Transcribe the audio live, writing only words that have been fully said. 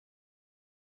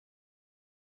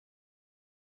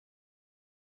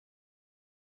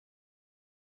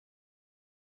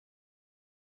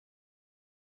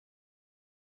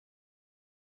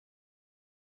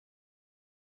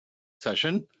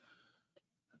session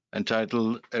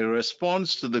entitled A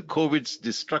Response to the COVID's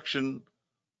Destruction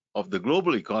of the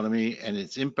Global Economy and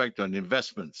Its Impact on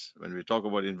Investments. When we talk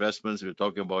about investments, we're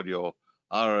talking about your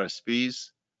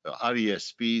RRSPs,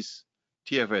 RESPs,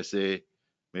 TFSA,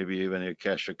 maybe even your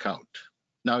cash account.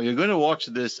 Now, you're going to watch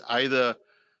this either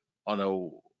on a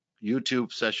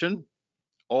YouTube session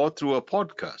or through a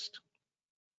podcast.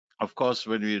 Of course,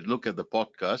 when we look at the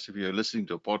podcast, if you're listening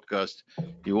to a podcast,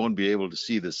 you won't be able to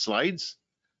see the slides.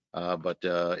 But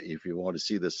if you want to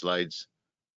see the slides,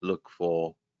 look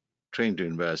for Train to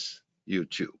Invest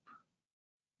YouTube.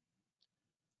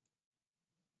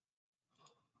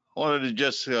 I wanted to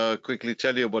just quickly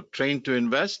tell you about Train to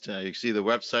Invest. You see the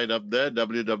website up there,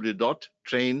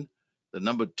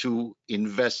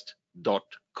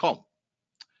 www.train2invest.com.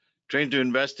 Train to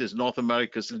Invest is North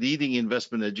America's leading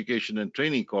investment education and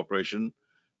training corporation.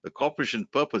 The corporation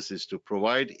purpose is to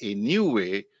provide a new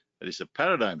way, that is a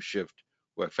paradigm shift,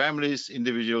 where families,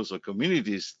 individuals, or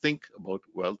communities think about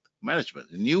wealth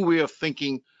management, a new way of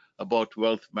thinking about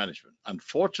wealth management.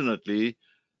 Unfortunately,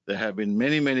 there have been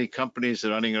many companies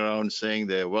running around saying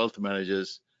they're wealth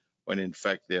managers when in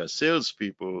fact they are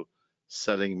salespeople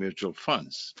selling mutual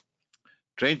funds.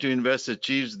 Train to Invest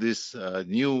achieves this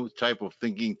new type of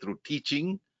thinking through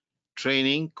teaching,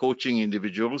 training, coaching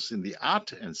individuals in the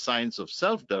art and science of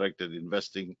self-directed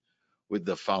investing with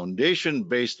the foundation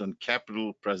based on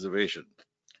capital preservation.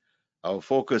 Our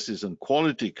focus is on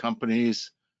quality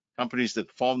companies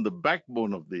that form the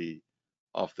backbone of the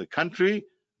country.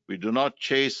 We do not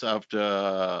chase after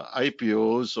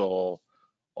IPOs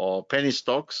or penny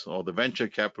stocks or the venture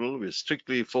capital. We're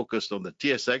strictly focused on the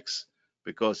TSX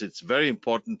because it's very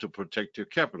important to protect your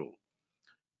capital.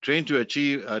 Train to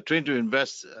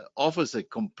Invest offers a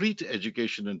complete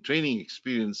education and training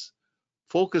experience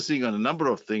focusing on a number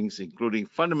of things, including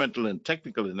fundamental and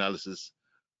technical analysis,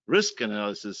 risk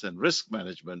analysis and risk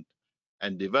management,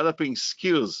 and developing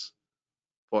skills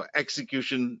for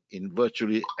execution in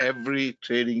virtually every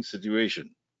trading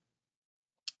situation.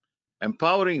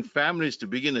 Empowering families to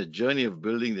begin a journey of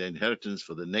building their inheritance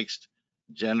for the next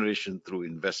generation through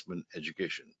investment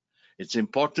education. It's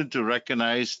important to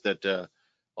recognize that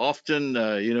often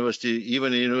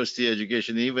university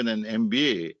education, even an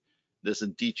MBA,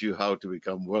 doesn't teach you how to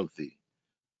become wealthy.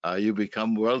 You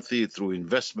become wealthy through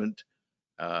investment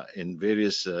in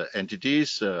various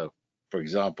entities. For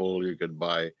example, you can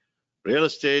buy real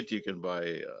estate, you can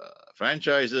buy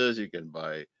franchises, you can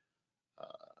buy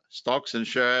stocks and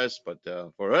shares, but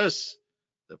for us,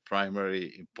 the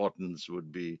primary importance would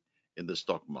be in the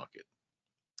stock market.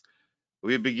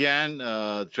 We began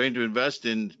Train to Invest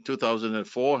in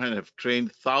 2004 and have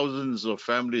trained thousands of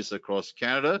families across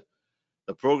Canada.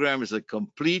 The program is a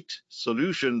complete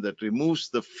solution that removes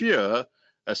the fear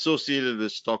associated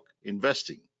with stock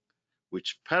investing,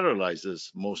 which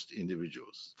paralyzes most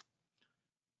individuals.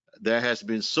 There has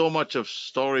been so much of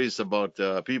stories about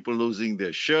people losing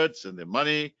their shirts and their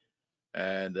money,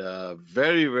 and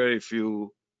very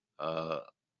few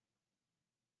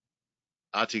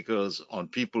articles on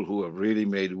people who have really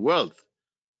made wealth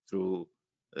through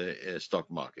a stock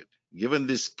market. Given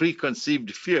this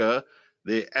preconceived fear,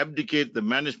 they abdicate the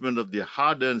management of their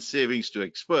hard-earned savings to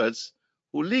experts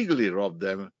who legally rob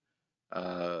them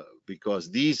because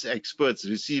these experts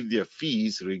receive their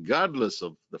fees regardless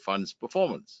of the fund's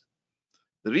performance.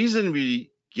 The reason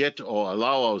we get or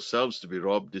allow ourselves to be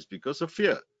robbed is because of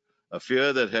fear, a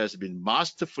fear that has been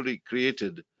masterfully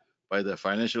created by the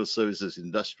financial services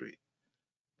industry.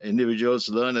 Individuals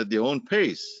learn at their own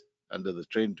pace under the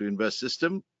Train to Invest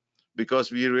system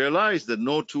because we realize that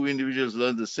no two individuals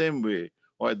learn the same way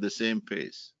or at the same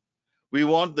pace. We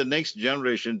want the next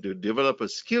generation to develop a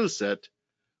skill set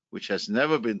which has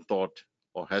never been taught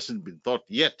or hasn't been taught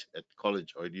yet at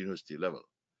college or at university level.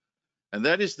 And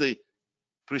that is the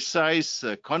precise,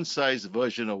 concise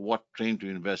version of what Train to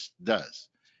Invest does.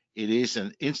 It is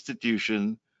an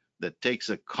institution that takes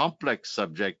a complex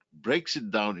subject, breaks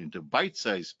it down into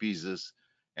bite-sized pieces,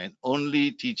 and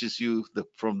only teaches you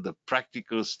from the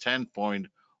practical standpoint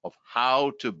of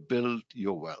how to build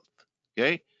your wealth.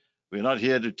 Okay? We're not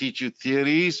here to teach you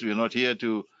theories. We're not here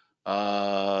to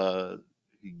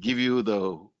give you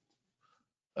the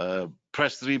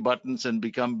press 3 buttons and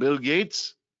become Bill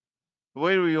Gates.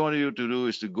 What we want you to do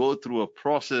is to go through a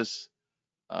process,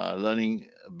 learning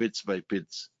bits by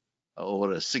bits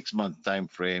over a 6-month time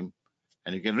frame.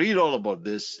 And you can read all about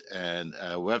this and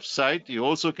website. You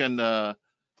also can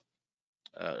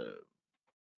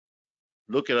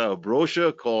look at our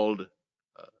brochure called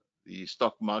The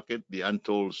Stock Market, The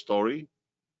Untold Story,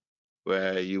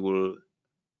 where you will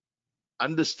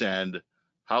understand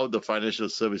how the financial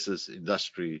services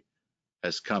industry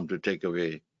has come to take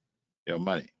away your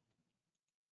money.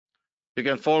 You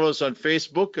can follow us on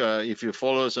Facebook. If you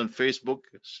follow us on Facebook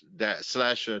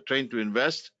 / Train to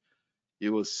Invest,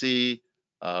 you will see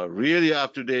really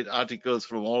up-to-date articles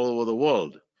from all over the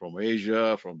world, from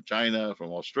Asia, from China,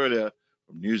 from Australia,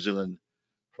 from New Zealand,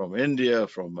 from India,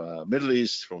 from Middle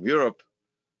East, from Europe,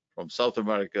 from South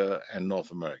America and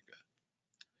North America.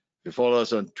 If you follow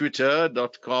us on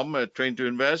twitter.com Train to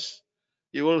Invest,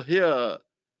 you will hear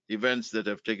events that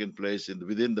have taken place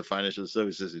within the financial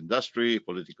services industry,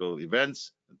 political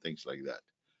events, and things like that.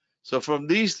 So from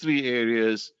these three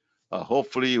areas,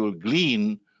 hopefully you will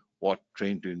glean what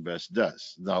Train to Invest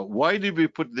does. Now, why did we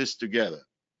put this together?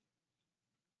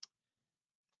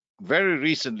 Very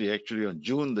recently, actually on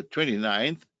June the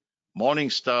 29th,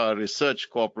 Morningstar Research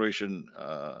Corporation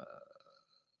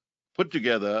put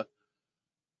together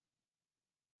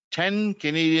 10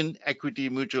 Canadian equity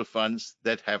mutual funds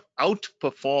that have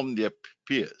outperformed their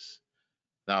peers.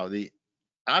 Now, the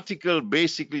article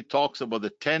basically talks about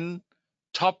the 10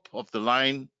 top of the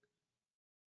line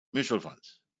mutual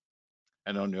funds.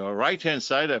 And on your right-hand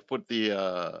side, I put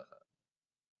the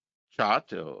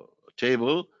chart or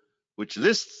table, which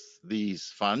lists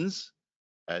these funds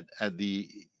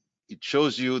it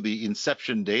shows you the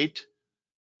inception date,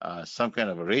 some kind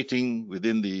of a rating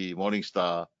within the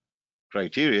Morningstar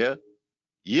criteria,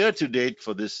 year to date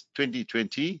for this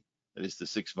 2020, that is the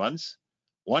 6 months,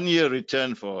 1 year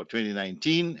return for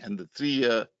 2019, and the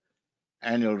 3-year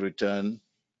annual return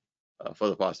for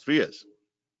the past 3 years.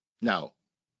 Now,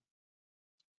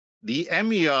 the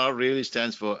MER really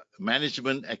stands for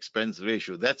management expense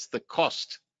ratio. That's the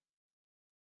cost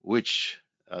which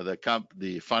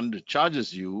the fund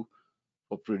charges you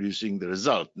for producing the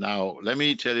result. Now, let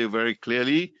me tell you very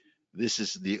clearly, this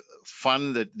is the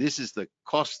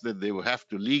cost that they will have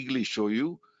to legally show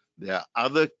you. There are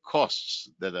other costs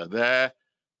that are there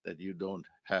that you don't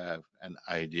have an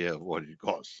idea of what it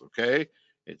costs, okay?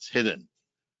 It's hidden.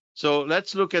 So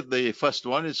let's look at the first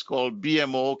one. It's called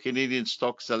BMO Canadian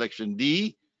Stock Selection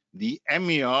D. The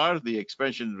MER, the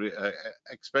expense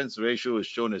ratio, is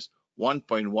shown as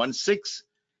 1.16.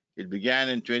 It began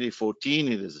in 2014.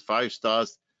 It is 5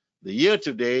 stars. The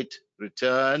year-to-date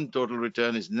total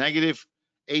return is negative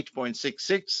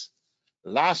 8.66.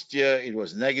 Last year, it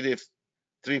was negative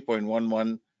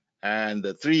 3.11, and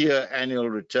the 3-year annual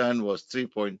return was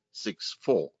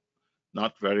 3.64.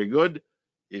 Not very good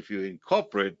if you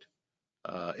incorporate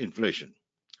inflation.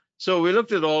 So we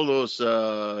looked at all those,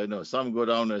 some go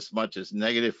down as much as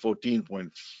negative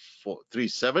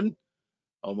 14.37,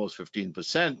 almost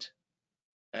 15%.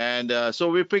 And so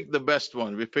we picked the best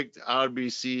one. We picked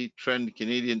RBC Trend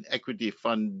Canadian Equity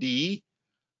Fund D.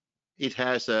 It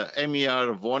has a MER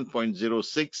of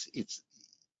 1.06. It's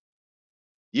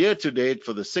year to date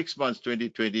for the 6 months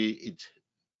 2020, it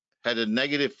had a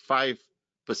negative 5%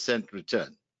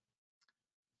 return.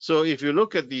 So if you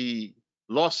look at the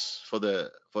loss for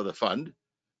the fund,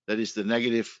 that is the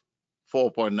negative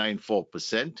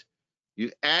 4.94%,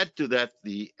 you add to that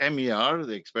the MER,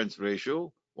 the expense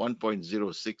ratio,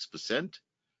 1.06%.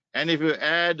 And if you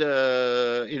add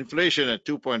inflation at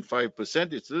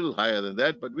 2.5%, it's a little higher than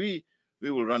that, but we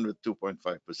will run with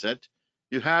 2.5%.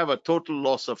 You have a total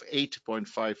loss of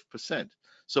 8.5%.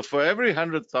 So for every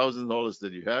 $100,000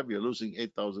 that you have, you're losing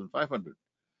 8,500.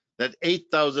 That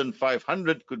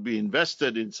 8,500 could be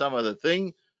invested in some other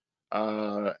thing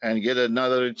and get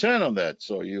another return on that.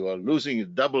 So you are losing a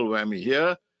double whammy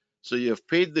here. So you have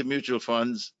paid the mutual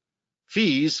funds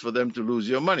fees for them to lose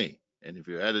your money. And if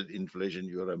you added inflation,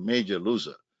 you're a major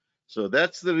loser. So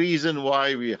that's the reason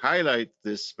why we highlight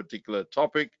this particular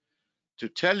topic, to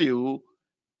tell you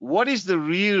what is the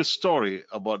real story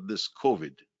about this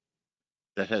COVID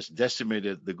that has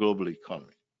decimated the global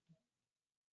economy.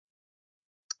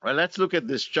 Well, let's look at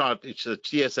this chart. It's a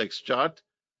TSX chart,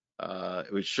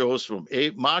 which shows from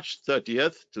March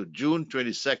 30th to June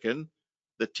 22nd,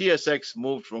 the TSX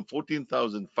moved from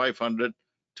 14,500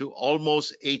 to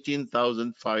almost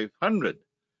 18,500.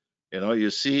 You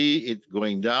see it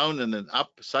going down and then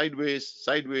up,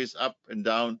 sideways, up and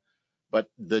down. But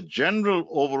the general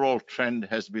overall trend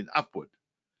has been upward.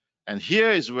 And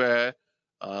here is where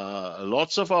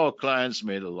lots of our clients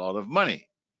made a lot of money.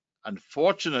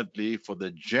 Unfortunately, for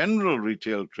the general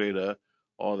retail trader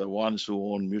or the ones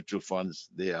who own mutual funds,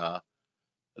 they are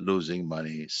losing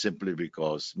money simply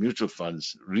because mutual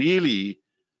funds really,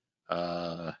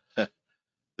 they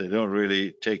don't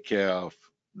really take care of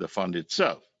the fund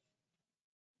itself.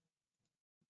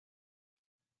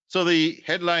 So the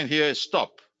headline here is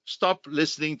stop. Stop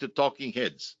listening to talking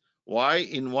heads. Why?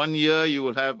 In 1 year, you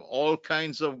will have all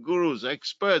kinds of gurus,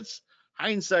 experts,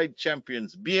 hindsight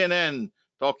champions, BNN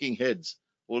talking heads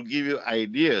will give you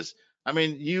ideas. I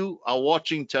mean, you are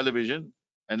watching television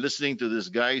and listening to this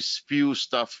guy spew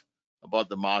stuff about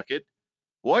the market.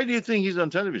 Why do you think he's on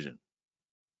television?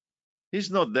 He's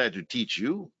not there to teach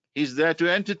you. He's there to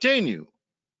entertain you.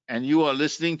 And you are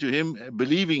listening to him,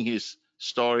 believing his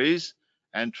stories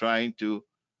and trying to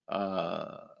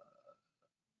uh,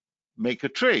 make a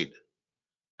trade.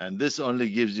 And this only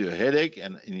gives you a headache.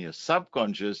 And in your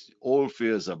subconscious, all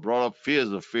fears are brought up,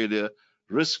 fears of failure,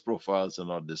 risk profiles are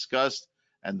not discussed.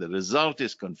 And the result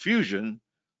is confusion,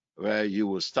 where you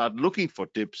will start looking for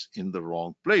tips in the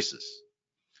wrong places.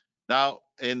 Now,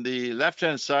 in the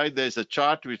left-hand side, there's a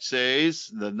chart which says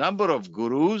the number of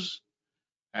gurus,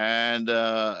 and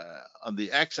on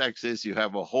the x-axis, you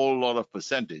have a whole lot of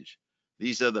percentage.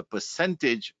 These are the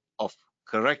percentage of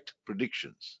correct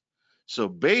predictions. So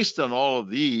based on all of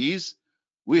these,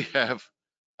 we have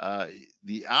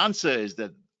the answer is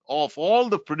that of all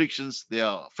the predictions, they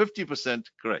are 50%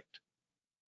 correct,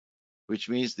 which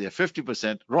means they're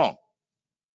 50% wrong.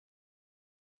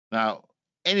 Now,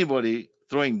 anybody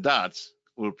throwing darts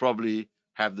will probably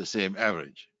have the same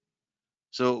average.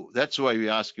 So that's why we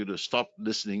ask you to stop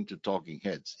listening to talking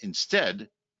heads. Instead,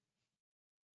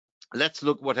 let's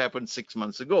look what happened 6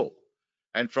 months ago.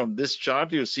 And from this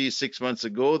chart, you see 6 months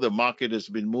ago, the market has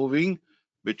been moving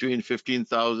between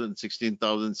 15,000,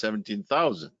 16,000,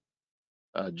 17,000.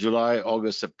 July,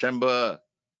 August, September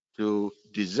to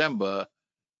December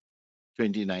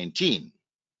 2019.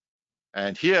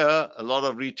 And here, a lot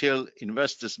of retail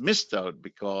investors missed out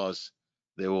because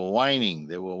they were whining.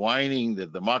 They were whining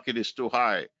that the market is too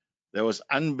high. There was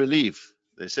unbelief.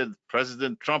 They said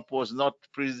President Trump was not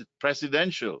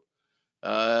presidential.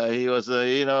 He was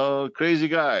a crazy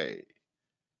guy.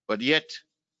 But yet,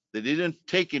 they didn't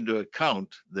take into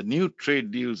account the new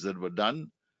trade deals that were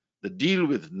done, the deal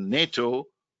with NATO,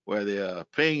 where they are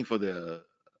paying for the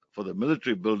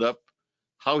military buildup,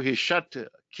 how he shut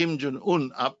Kim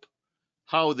Jong-un up,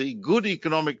 how the good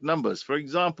economic numbers, for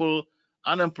example,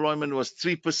 unemployment was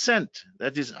 3%.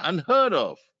 That is unheard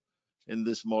of in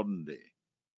this modern day.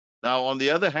 Now, on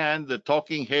the other hand, the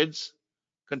talking heads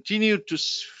continue to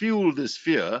fuel this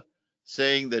fear,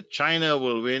 saying that China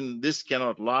will win, this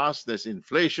cannot last, there's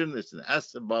inflation, there's an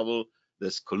asset bubble,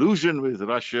 there's collusion with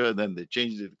Russia, then they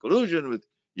changed it to collusion with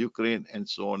Ukraine, and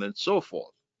so on and so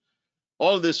forth.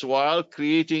 All this while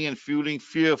creating and fueling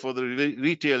fear for the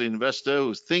retail investor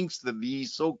who thinks that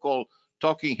these so-called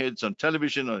talking heads on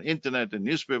television, on internet, and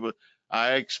newspaper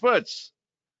are experts,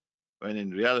 when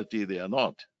in reality they are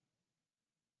not.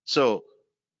 So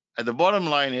at the bottom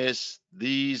line is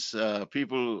these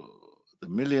people, the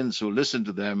millions who listen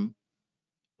to them,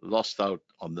 lost out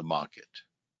on the market.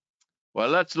 Well,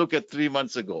 let's look at 3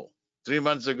 months ago. 3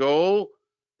 months ago,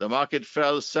 the market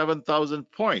fell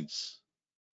 7,000 points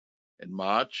in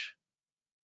March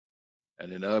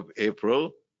and in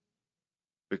April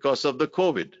because of the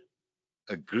COVID.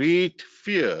 A great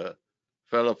fear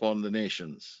fell upon the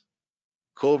nations.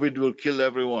 COVID will kill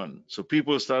everyone. So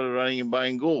people started running and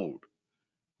buying gold,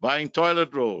 buying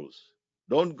toilet rolls.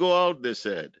 Don't go out, they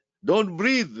said. Don't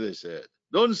breathe, they said.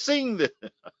 Don't sing.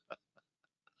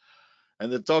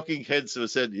 And the talking heads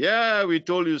said, yeah, we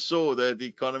told you so, that the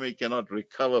economy cannot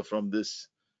recover from this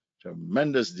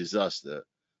tremendous disaster.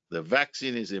 The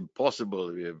vaccine is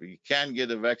impossible. We can't get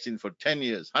a vaccine for 10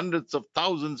 years. Hundreds of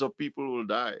thousands of people will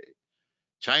die.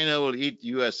 China will eat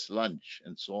US lunch,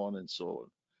 and so on and so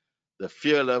on. The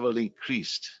fear level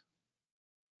increased,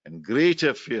 and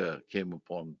greater fear came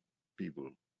upon people.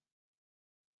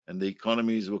 And the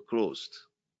economies were closed.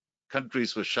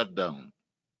 Countries were shut down.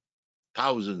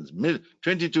 Thousands,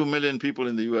 22 million people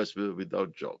in the US were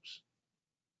without jobs.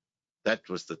 That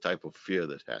was the type of fear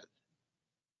that had.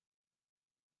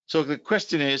 So the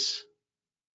question is,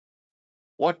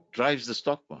 what drives the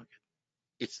stock market?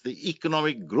 It's the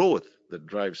economic growth that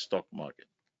drives stock market.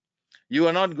 You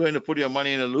are not going to put your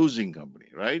money in a losing company,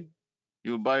 right?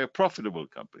 You buy a profitable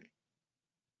company.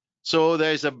 So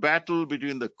there is a battle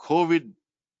between the COVID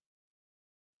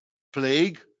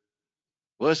plague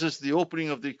versus the opening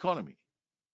of the economy.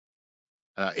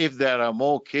 If there are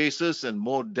more cases and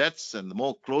more deaths and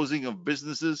more closing of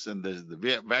businesses and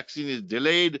the vaccine is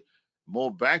delayed,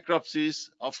 more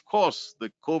bankruptcies, of course,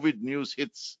 the COVID news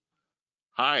hits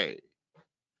high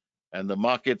and the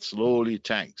market slowly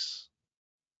tanks.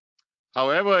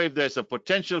 However, if there's a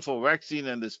potential for vaccine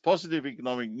and there's positive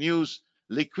economic news,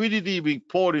 liquidity being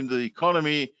poured into the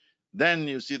economy, then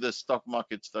you see the stock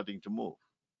market starting to move.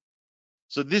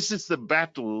 So this is the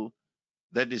battle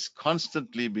that is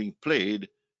constantly being played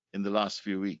in the last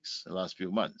few weeks, the last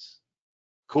few months.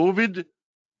 COVID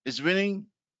is winning,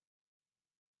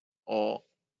 or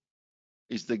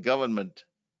is the government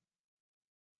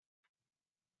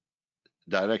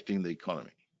directing the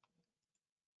economy?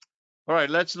 All right,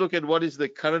 let's look at what is the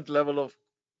current level of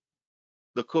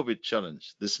the COVID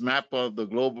challenge. This map of the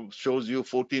globe shows you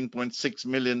 14.6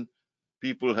 million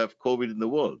people have COVID in the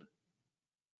world.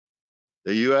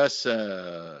 The US,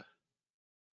 and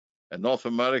North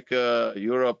America,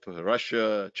 Europe,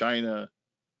 Russia, China,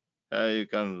 you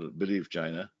can't believe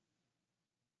China,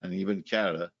 and even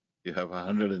Canada, you have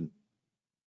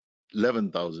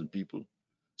 111,000 people.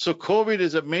 So COVID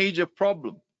is a major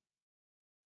problem.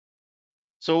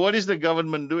 So what is the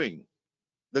government doing?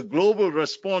 The global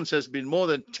response has been more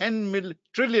than $10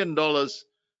 trillion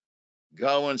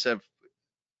governments have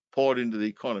poured into the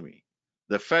economy.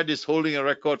 The Fed is holding a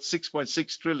record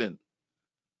 6.6 trillion.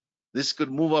 This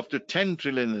could move up to 10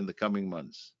 trillion in the coming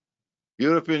months.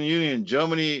 European Union,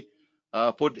 Germany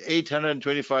put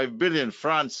 825 billion,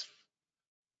 France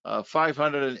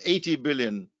 580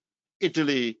 billion,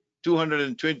 Italy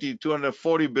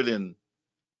 240 billion,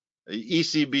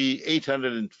 ECB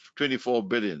 824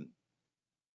 billion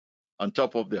on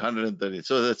top of the 130.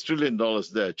 So that's $1 trillion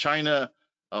there. China,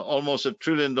 almost $1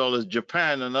 trillion.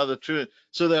 Japan, another trillion.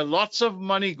 So there are lots of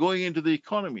money going into the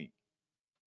economy,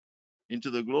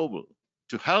 into the global,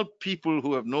 to help people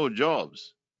who have no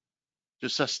jobs, to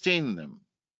sustain them,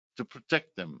 to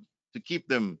protect them, to keep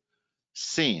them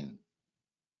sane.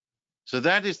 So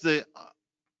that is the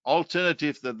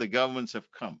alternative that the governments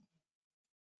have come.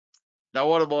 Now,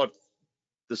 what about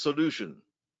the solution?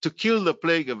 To kill the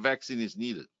plague, a vaccine is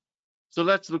needed. So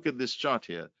let's look at this chart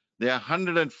here. There are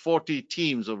 140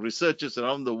 teams of researchers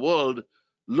around the world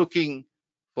looking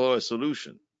for a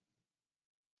solution.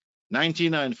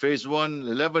 99 in phase 1,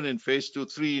 11 in phase 2,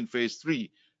 3 in phase 3.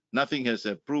 Nothing has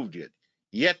approved yet.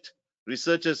 Yet,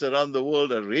 researchers around the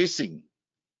world are racing.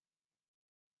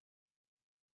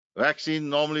 Vaccine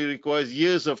normally requires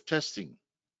years of testing.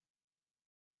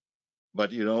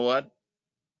 But you know what?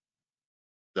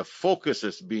 The focus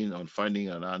has been on finding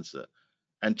an answer.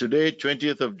 And today,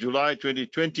 20th of July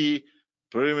 2020,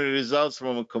 preliminary results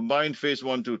from a combined phase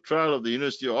 1-2 trial of the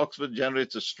University of Oxford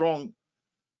generates a strong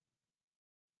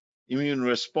immune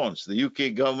response. The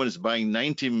UK government is buying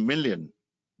 90 million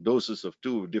doses of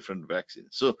 2 different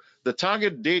vaccines. So the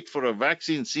target date for a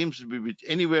vaccine seems to be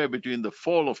anywhere between the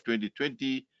fall of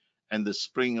 2020 and the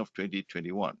spring of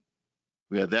 2021.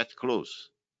 We are that close.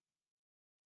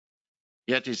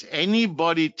 Yet is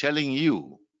anybody telling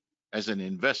you as an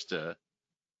investor,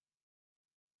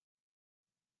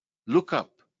 look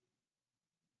up.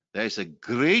 There is a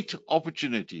great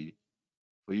opportunity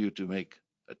for you to make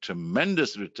a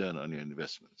tremendous return on your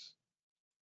investments.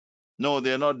 No,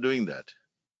 they're not doing that.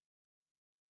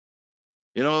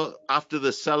 You know, after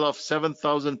the sell-off,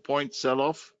 7,000 point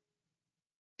sell-off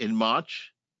in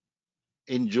March,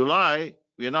 in July,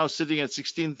 we are now sitting at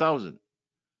 16,000.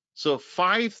 So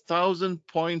 5,000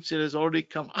 points, it has already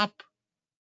come up.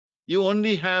 You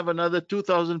only have another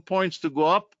 2,000 points to go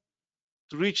up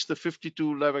to reach the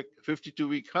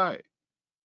 52-week high.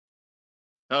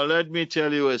 Now, let me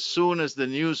tell you, as soon as the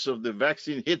news of the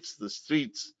vaccine hits the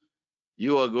streets,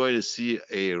 you are going to see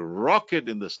a rocket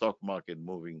in the stock market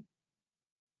moving.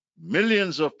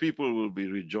 Millions of people will be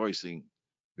rejoicing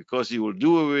because you will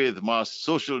do away with mass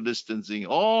social distancing.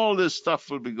 All this stuff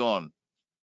will be gone.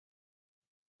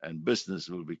 And business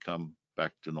will become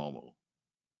back to normal.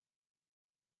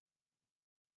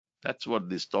 That's what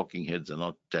these talking heads are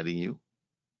not telling you.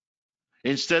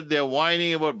 Instead, they're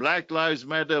whining about Black Lives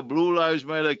Matter, Blue Lives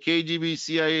Matter, KGB,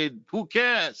 CIA. Who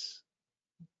cares?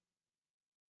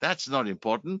 That's not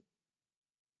important.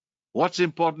 What's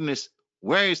important is,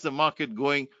 where is the market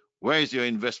going? Where is your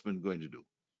investment going to do?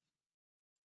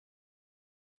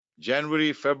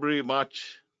 January, February,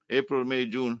 March, April, May,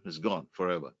 June is gone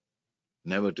forever,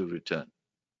 never to return.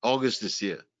 August this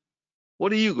year.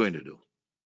 What are you going to do?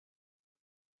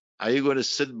 Are you going to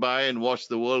sit by and watch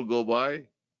the world go by?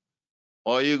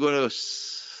 Or are you going to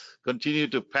continue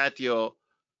to pat your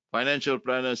financial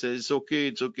planner and say, it's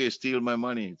okay, steal my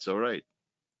money, it's all right?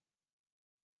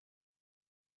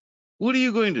 What are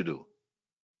you going to do?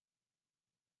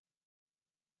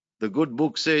 The good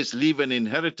book says, leave an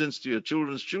inheritance to your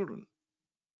children's children.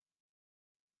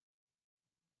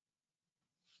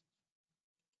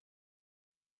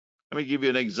 Let me give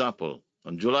you an example.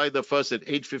 On July the 1st at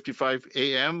 8:55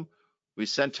 a.m., we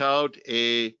sent out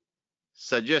a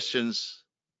suggestions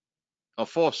of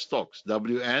 4 stocks: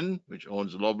 WN, which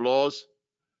owns Loblaws,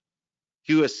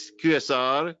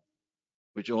 QSR,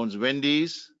 which owns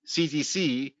Wendy's,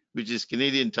 CTC, which is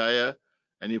Canadian Tire,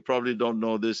 and you probably don't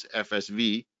know this,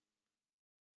 FSV.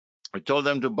 I told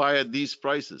them to buy at these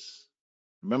prices.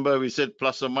 Remember, we said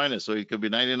plus or minus, so it could be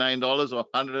 $99 or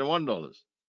 $101,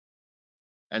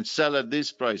 and sell at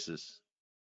these prices.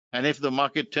 And if the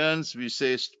market turns, we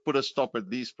say put a stop at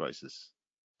these prices.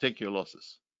 Take your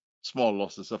losses. Small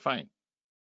losses are fine.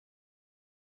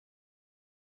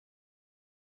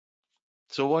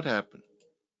 So what happened?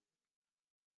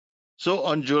 So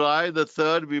on July the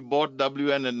 3rd, we bought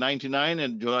WN at 99,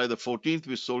 and July the 14th,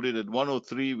 we sold it at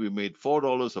 103. We made $4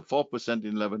 or 4%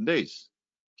 in 11 days.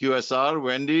 QSR,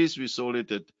 Wendy's, we sold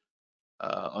it at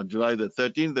on July the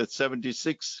 13th at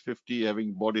 76.50,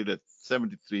 having bought it at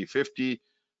 73.50.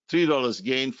 $3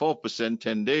 gain, 4%,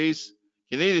 10 days.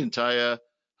 Canadian Tire,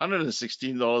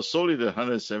 $116, sold it at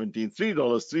 117, $3,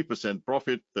 3%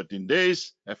 profit, 13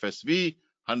 days. FSV,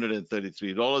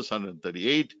 $133,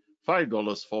 138,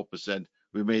 $5, 4%.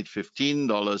 We made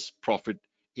 $15 profit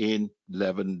in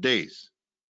 11 days.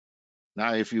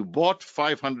 Now, if you bought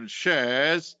 500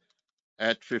 shares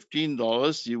at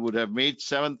 $15, you would have made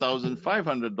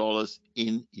 $7,500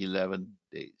 in 11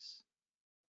 days.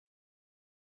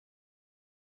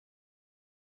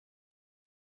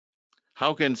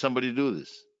 How can somebody do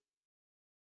this?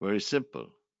 Very simple.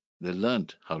 They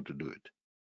learned how to do it.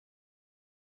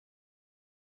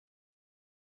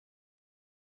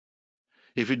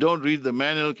 If you don't read the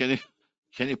manual, can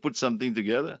you put something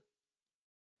together?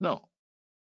 No.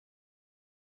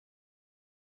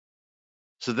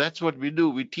 So that's what we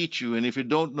do. We teach you. And if you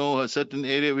don't know a certain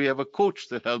area, we have a coach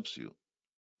that helps you.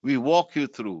 We walk you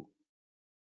through.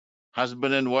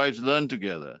 Husband and wives learn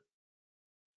together.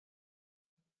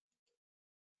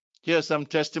 Here are some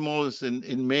testimonials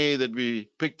in May that we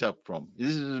picked up from.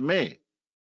 This is May,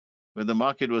 when the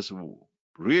market was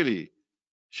really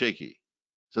shaky.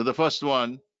 So the first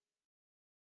one,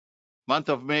 month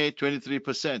of May,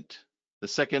 23%. The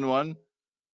second one,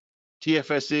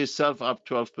 TFSA self up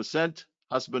 12%,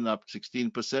 husband up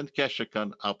 16%, cash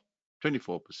account up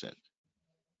 24%.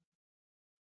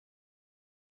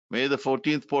 May the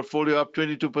 14th, portfolio up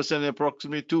 22% in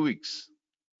approximately 2 weeks.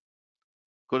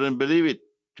 Couldn't believe it,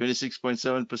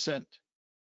 26.7%.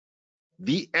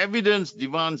 The evidence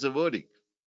demands a verdict.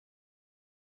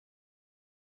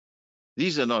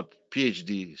 These are not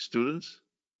PhD students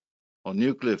or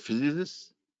nuclear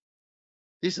physicists.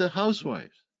 These are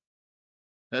housewives.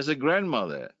 There's a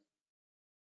grandmother.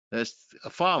 There's a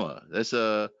farmer. There's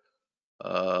a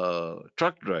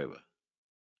truck driver.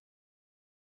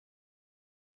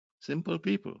 Simple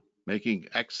people making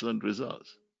excellent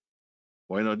results.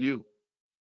 Why not you?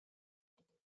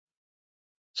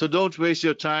 So don't waste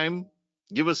your time.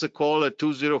 Give us a call at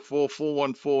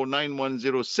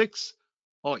 204-414-9106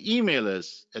 or email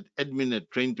us at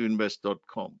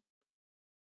admin@traintoinvest.com.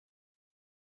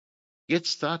 Get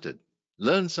started.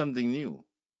 Learn something new.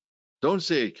 Don't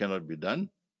say it cannot be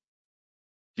done.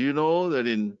 Do you know that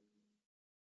in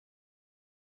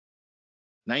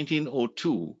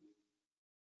 1902,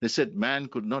 they said man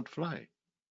could not fly?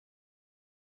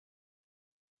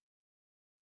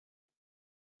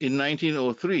 In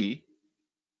 1903,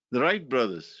 the Wright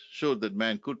brothers showed that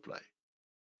man could fly.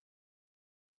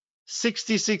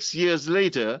 66 years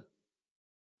later,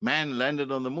 man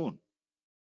landed on the moon.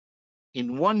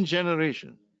 In one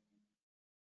generation.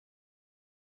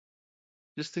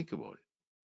 Just think about it.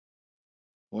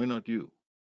 Why not you?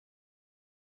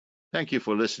 Thank you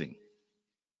for listening.